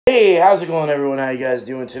Hey, how's it going, everyone? How you guys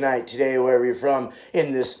doing tonight, today, wherever you're from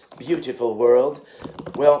in this beautiful world?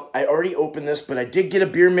 Well, I already opened this, but I did get a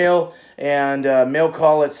beer mail and mail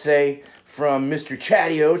call, let's say, from Mr.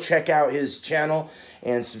 Chadeo. Check out his channel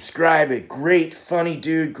and subscribe. A great, funny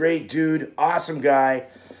dude, great dude, awesome guy.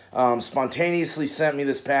 Spontaneously sent me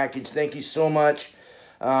this package. Thank you so much.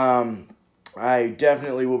 I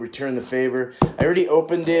definitely will return the favor. I already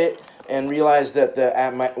opened it and realized that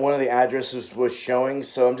one of the addresses was showing,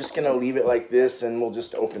 so I'm just gonna leave it like this and we'll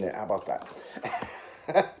just open it. How about that?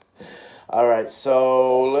 All right,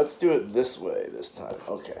 so let's do it this way this time.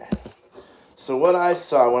 Okay. So what I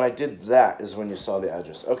saw when I did that is when you saw the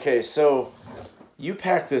address. Okay, so you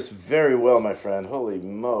packed this very well, my friend. Holy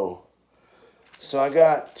mo. So I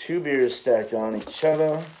got two beers stacked on each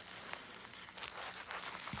other.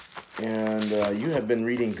 And you have been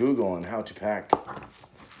reading Google on how to pack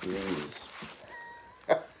these.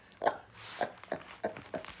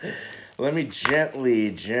 Let me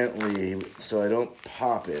gently, so I don't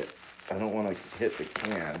pop it. I don't want to hit the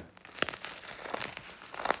can.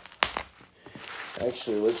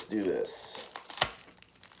 Actually, let's do this.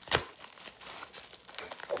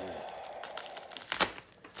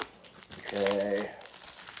 Okay.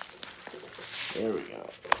 There we go.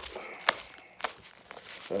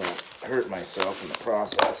 So I don't hurt myself in the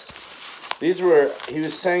process. These were, he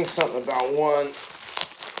was saying something about one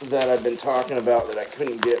that I've been talking about that I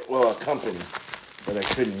couldn't get, well, a company that I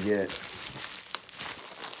couldn't get.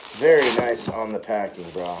 Very nice on the packing,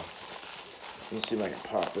 bro. Let me see if I can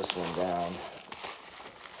pop this one down.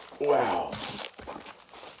 Wow.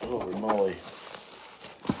 Holy moly.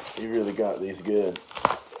 You really got these good.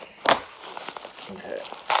 Okay.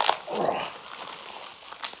 Oh.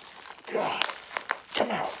 God. Come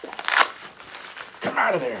out. Come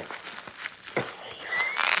out of there.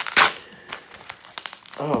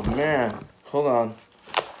 Oh, man. Hold on.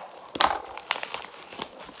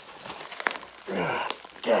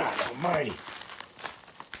 God almighty.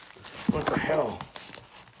 What the hell?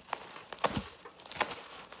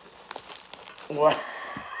 What?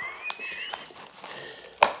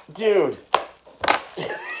 Dude.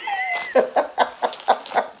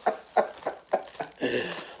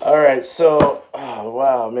 All right, so, oh,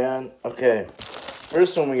 wow, man. Okay.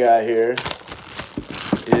 First one we got here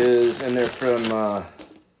is, and they're from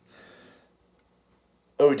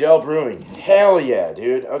Odell Brewing. Hell yeah,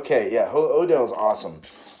 dude. Okay, yeah, Odell's awesome.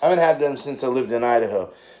 I haven't had them since I lived in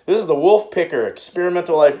Idaho. This is the Wolf Picker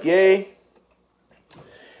Experimental IPA.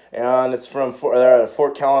 And it's from Fort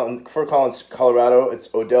Collins, Colorado.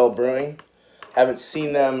 It's Odell Brewing. Haven't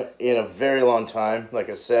seen them in a very long time,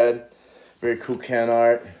 like I said. Very cool can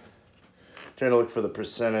art. Trying to look for the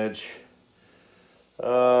percentage.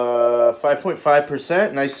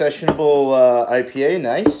 5.5%. Nice sessionable IPA.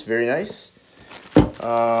 Nice. Very nice.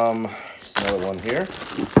 There's another one here.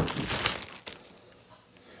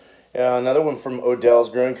 Another one from Odell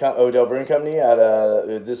Brewing Company.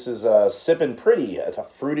 This is Sippin' Pretty. It's a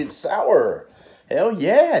fruited sour. Hell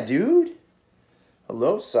yeah, dude.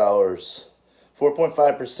 Hello, sours.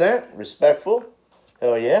 4.5%. Respectful.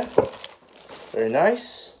 Hell yeah. Very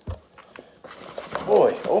nice.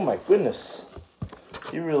 Boy, oh my goodness.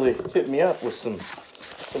 You really hit me up with some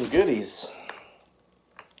goodies.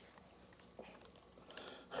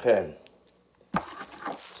 Okay.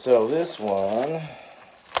 So this one,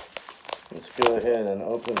 let's go ahead and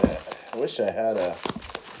open it. I wish I had a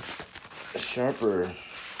sharper.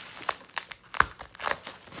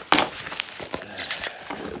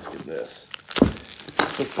 Let's get this.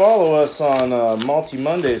 So follow us on Malty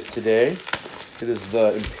Mondays today. It is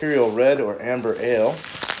the Imperial Red or Amber Ale.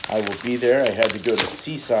 I will be there. I had to go to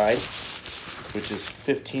Seaside, which is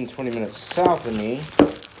 15-20 minutes south of me,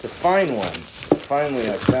 to find one. Finally,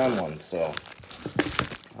 I found one, so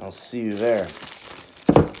I'll see you there.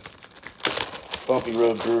 Bumpy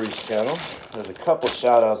Road Brewery's channel. There's a couple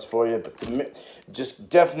shout-outs for you, but just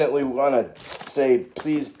definitely want to say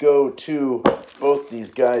please go to both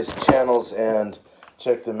these guys' channels and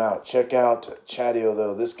check them out. Check out Chadeo,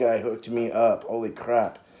 though. This guy hooked me up. Holy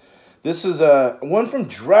crap. This is one from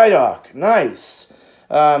Dry Dock. Nice.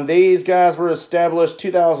 These guys were established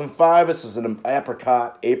 2005. This is an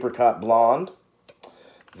apricot blonde.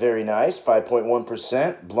 Very nice.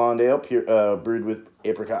 5.1% blonde ale brewed with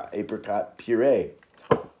apricot puree.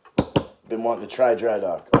 Been wanting to try Dry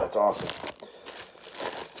Dock. That's awesome.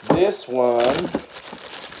 This one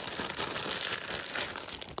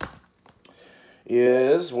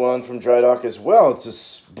is one from Dry Dock as well. It's a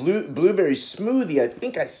blueberry smoothie. I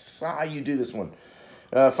think I saw you do this one.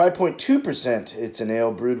 5.2%. It's an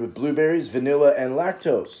ale brewed with blueberries, vanilla, and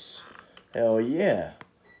lactose. Hell yeah.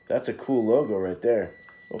 That's a cool logo right there.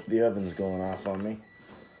 Oh, the oven's going off on me.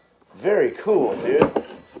 Very cool, dude.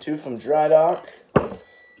 2 from Dry Dock.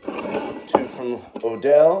 2 from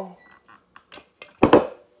Odell.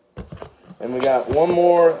 And we got one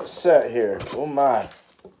more set here. Oh my.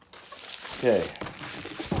 Okay.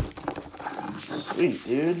 Sweet,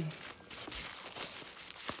 dude.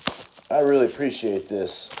 I really appreciate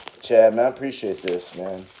this, Chad, man. I appreciate this,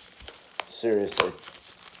 man. Seriously.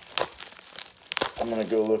 I'm going to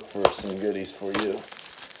go look for some goodies for you.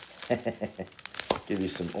 Give you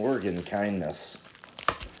some Oregon kindness.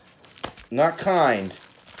 Not kind.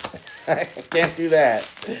 I can't do that.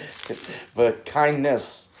 But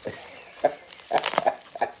kindness.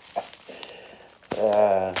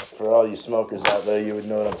 For all you smokers out there, you would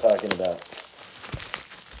know what I'm talking about.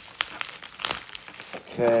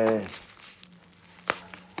 Okay.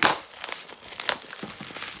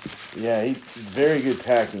 Yeah, very good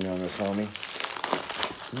packing on this, homie.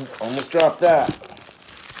 Almost dropped that.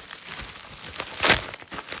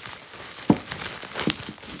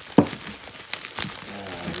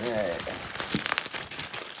 Alright.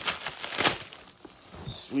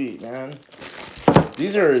 Sweet, man.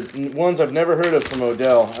 These are ones I've never heard of from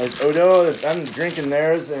Odell. Odell, I'm drinking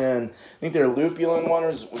theirs, and I think their Lupulin one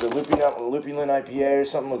was the Lupulin IPA or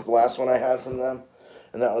something was the last one I had from them.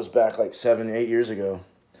 And that was back like 7, 8 years ago.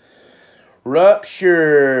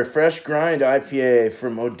 Rupture Fresh Grind IPA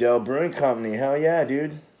from Odell Brewing Company. Hell yeah,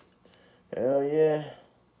 dude. Hell yeah.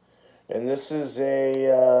 And this is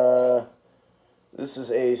a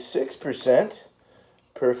 6%.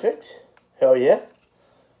 Perfect. Hell yeah.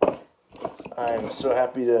 I'm so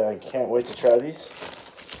happy I can't wait to try these.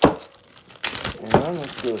 And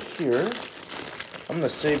let's go here. I'm going to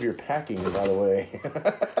save your packing, by the way.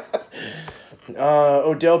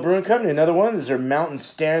 Odell Brewing Company, another one. This is their Mountain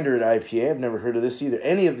Standard IPA. I've never heard of this either.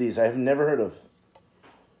 Any of these I have never heard of.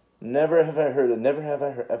 Never have I heard of. Never have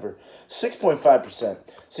I heard ever. 6.5%.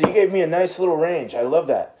 So you gave me a nice little range. I love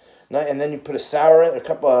that. And then you put a sour, a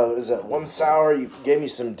couple of, is that one sour? You gave me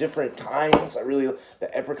some different kinds. the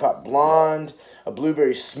apricot blonde, a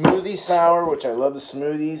blueberry smoothie sour, which I love the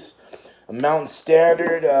smoothies. A Mountain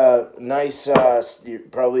Standard, nice,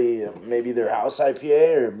 probably maybe their house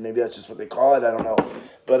IPA, or maybe that's just what they call it. I don't know.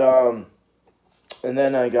 But, and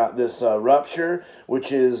then I got this Rupture,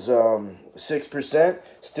 which is 6%.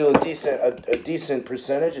 Still a decent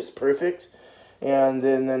percentage. It's perfect. And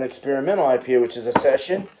then an Experimental IPA, which is a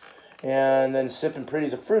session. And then Sippin'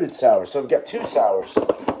 Pretty's a fruited sour. So I've got 2 sours.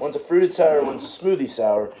 One's a fruited sour, one's a smoothie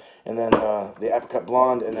sour. And then the apricot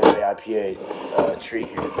blonde, and then the IPA treat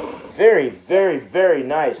here. Very, very, very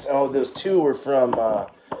nice. Oh, those 2 were from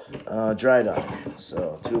Dry Dock.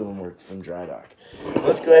 So 2 of them were from Dry Dock.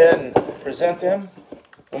 Let's go ahead and present them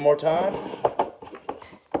one more time.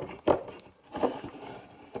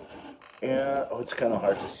 Yeah, oh, it's kind of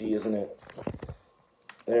hard to see, isn't it?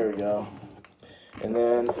 There we go. And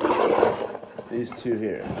then these 2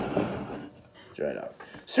 here. Dry Dock.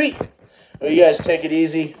 Sweet. Well, you guys take it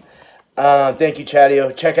easy. Thank you,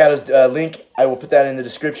 Chadeo. Check out his link. I will put that in the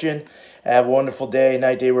description. Have a wonderful day,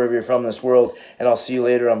 night, day, wherever you're from in this world. And I'll see you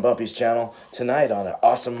later on Bumpy's channel tonight on an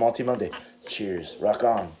awesome Multi Monday. Cheers. Rock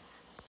on.